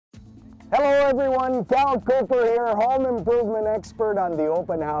Hello everyone, Cal Cooper here, home improvement expert on the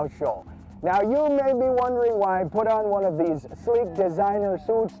Open House Show. Now you may be wondering why I put on one of these sleek designer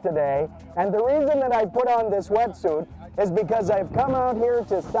suits today, and the reason that I put on this wetsuit is because I've come out here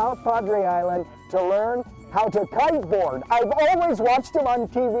to South Padre Island to learn how to kiteboard. I've always watched them on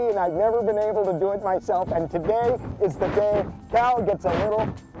TV and I've never been able to do it myself, and today is the day Cal gets a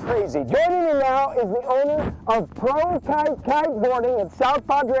little crazy. Joining me now is the owner of Pro Kite Kiteboarding at South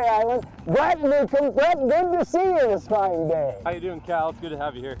Padre Island, Brett Newcomb. Brett, good to see you this fine day. How you doing, Cal? It's good to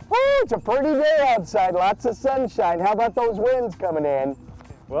have you here. Oh, it's a pretty day outside, lots of sunshine. How about those winds coming in?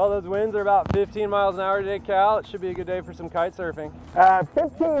 Well, those winds are about 15 miles an hour today, Cal. It should be a good day for some kite surfing.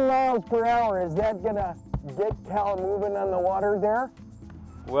 15 miles per hour, is that gonna get Cal moving on the water there?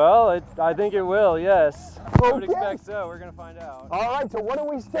 Well, I think it will, yes. Okay. I would expect so. We're going to find out. All right, so what do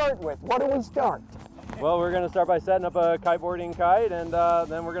we start with? What do we start? Well, we're going to start by setting up a kiteboarding kite, and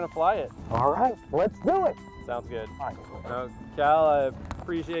then we're going to fly it. All right, let's do it. Sounds good. All right. Cal, I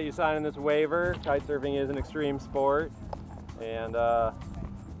appreciate you signing this waiver. Kite surfing is an extreme sport, and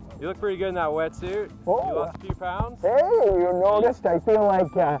you look pretty good in that wetsuit. Oh. You lost a few pounds. Hey, you noticed? I feel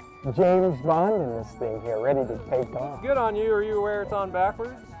like James Bond in this thing here, ready to take off. Good on you. Are you aware it's on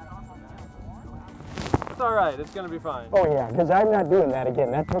backwards? It's all right. It's going to be fine. Oh yeah, because I'm not doing that again.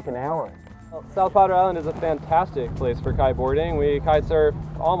 That took an hour. Well, South Padre Island is a fantastic place for kiteboarding. We kite surf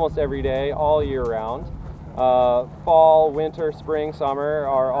almost every day, all year round. Fall, winter, spring, summer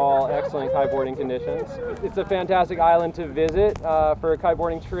are all excellent kiteboarding conditions. It's a fantastic island to visit for a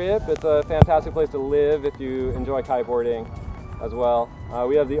kiteboarding trip. It's a fantastic place to live if you enjoy kiteboarding as well.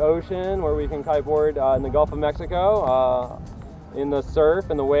 We have the ocean where we can kiteboard in the Gulf of Mexico, in the surf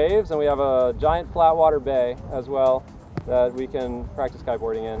and the waves, and we have a giant flatwater bay as well that we can practice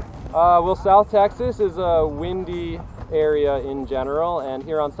kiteboarding in. Well, South Texas is a windy area in general, and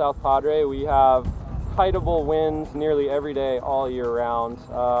here on South Padre we have kiteable winds nearly every day all year round.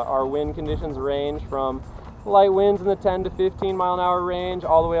 Our wind conditions range from light winds in the 10 to 15 mile an hour range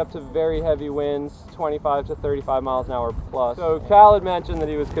all the way up to very heavy winds, 25 to 35 miles an hour plus. So Cal had mentioned that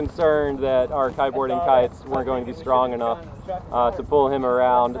he was concerned that our kiteboarding kites weren't going to be strong enough to pull him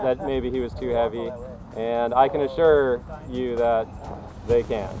around, that maybe he was too heavy, and I can assure you that they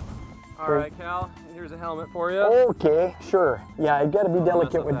can. All right, Cal, here's a helmet for you. Okay, sure. Yeah, I got to be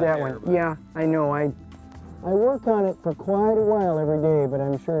delicate with that one. Yeah, I know. I work on it for quite a while every day, but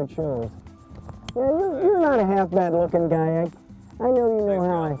I'm sure it shows. Yeah, you're not a half bad looking guy. I know you know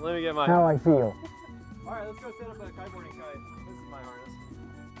how I feel. All right, let's go set up that kiteboarding kite. This is my harness.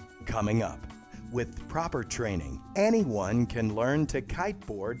 Coming up, with proper training, anyone can learn to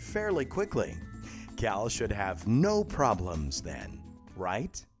kiteboard fairly quickly. Cal should have no problems then,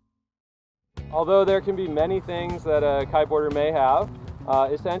 right? Although there can be many things that a kiteboarder may have,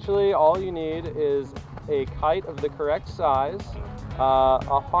 essentially all you need is a kite of the correct size,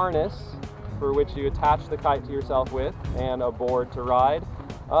 a harness for which you attach the kite to yourself with, and a board to ride,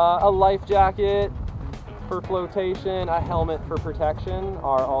 a life jacket for flotation, a helmet for protection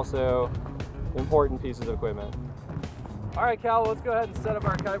are also important pieces of equipment. All right, Cal, let's go ahead and set up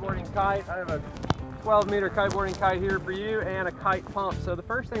our kiteboarding kite. I have a 12-meter kiteboarding kite here for you and a kite pump. So the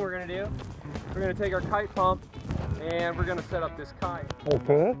first thing we're going to do, we're going to take our kite pump and we're going to set up this kite.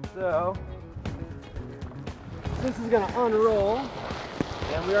 Okay. So this is going to unroll,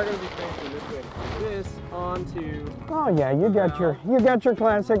 and we are going to be facing this way. This onto. Oh yeah, you got your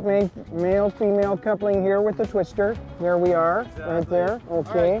classic male-female coupling here with the twister. There we are, exactly. Right there. Okay.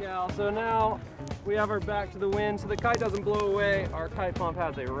 All right, Cal. So now we have our back to the wind, so the kite doesn't blow away. Our kite pump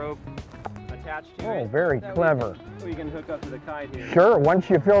has a rope attached to it. Oh, very clever. We can hook up to the kite here. Sure, once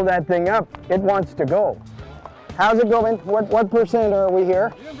you fill that thing up, it wants to go. How's it going? What percent are we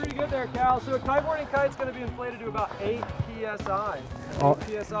here? You're doing pretty good there, Cal. So a kiteboarding kite's going to be inflated to about 8 psi.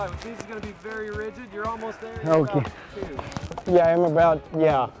 8 psi, which means it's going to be very rigid. You're almost there. Okay. About 2. Yeah, I'm about,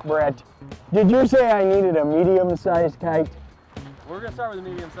 yeah, Brett. Did you say I needed a medium-sized kite? We're going to start with a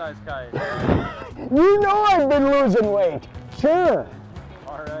medium-sized kite. You know I've been losing weight. Sure.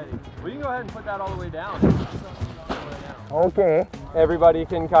 Alrighty. We can go ahead and put that all the way down. Okay. Everybody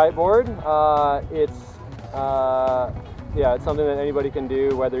can kiteboard. Yeah, it's something that anybody can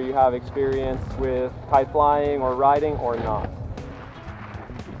do, whether you have experience with kite flying or riding or not.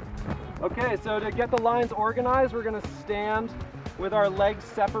 Okay, so to get the lines organized, we're going to stand with our legs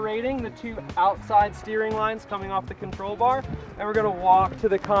separating, the two outside steering lines coming off the control bar, and we're going to walk to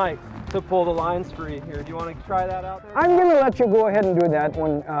the kite to pull the lines free here. Do you want to try that out there? I'm going to let you go ahead and do that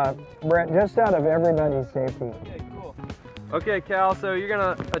one, Brett, just out of everybody's safety. Okay, cool. Okay, Cal, so you're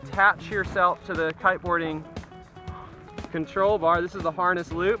going to attach yourself to the kiteboarding control bar. This is the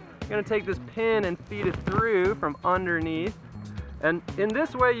harness loop. You're gonna take this pin and feed it through from underneath. And in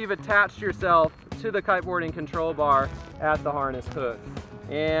this way, you've attached yourself to the kiteboarding control bar at the harness hook.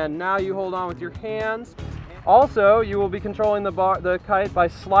 And now you hold on with your hands. Also, you will be controlling the kite by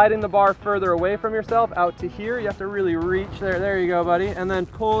sliding the bar further away from yourself out to here. You have to really reach there. There you go, buddy. And then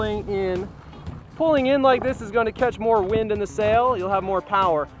pulling in. Pulling in like this is going to catch more wind in the sail. You'll have more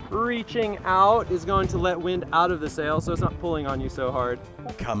power. Reaching out is going to let wind out of the sail, so it's not pulling on you so hard.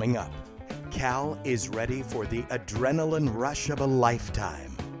 Coming up, Cal is ready for the adrenaline rush of a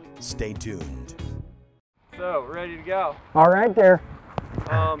lifetime. Stay tuned. So, ready to go. All right there.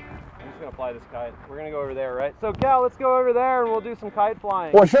 I'm just gonna fly this kite. We're gonna go over there, right? So Cal, let's go over there and we'll do some kite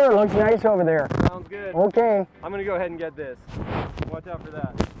flying. Well, sure, looks nice over there. Sounds good. Okay. I'm gonna go ahead and get this. Watch out for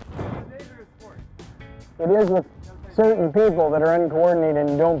that. It is with certain people that are uncoordinated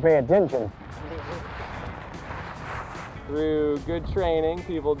and don't pay attention. Through good training,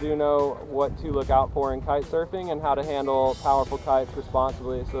 people do know what to look out for in kite surfing and how to handle powerful kites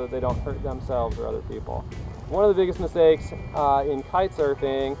responsibly so that they don't hurt themselves or other people. One of the biggest mistakes in kite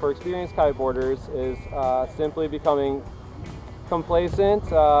surfing for experienced kiteboarders is simply becoming complacent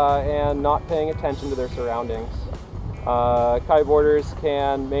and not paying attention to their surroundings. Kiteboarders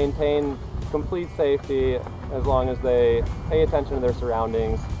can maintain complete safety as long as they pay attention to their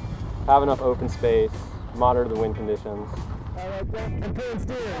surroundings, have enough open space, monitor the wind conditions. And pull and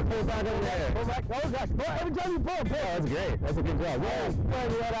steer. Pull back over there. Pull back. Oh gosh. Pull. Every time you pull, pull. Oh, that's great. That's a good job. Yeah.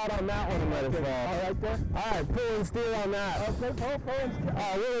 Pull right out on that one and let us fall. All right there. All right. Pull and steer on that. Okay. Pull and steer.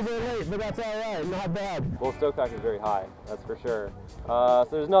 Really, really late, but that's all right. Not bad. Well, stoke factor is very high. That's for sure. So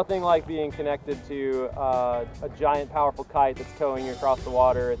there's nothing like being connected to a giant, powerful kite that's towing you across the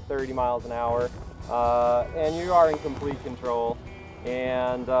water at 30 miles an hour, and you are in complete control.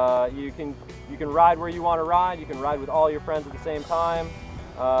 And you can ride where you want to ride. You can ride with all your friends at the same time.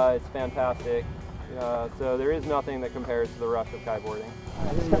 It's fantastic. So there is nothing that compares to the rush of kiteboarding. All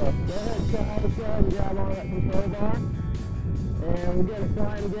right, here we go. Go ahead, and grab on that control bar. And we'll get it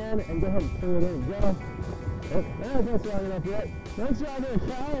flying again, and go ahead and pull it in. Go. That's long enough yet. Nice job there,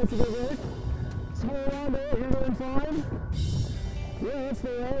 Cal. That's a good work. Just hold on to it. You're doing fine. Yeah, that's the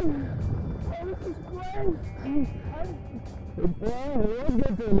way. Oh, this is great. Well, it was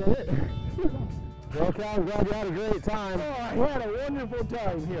good for a minute. Well, Cal, I'm glad you had a great time. Oh, I had a wonderful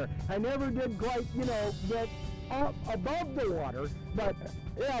time here. I never did quite, get up above the water, but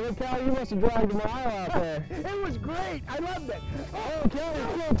yeah, well, Cal, you must have dragged a mile out there. It was great. I loved it. Oh, Cal,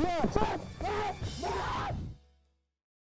 you're still tough.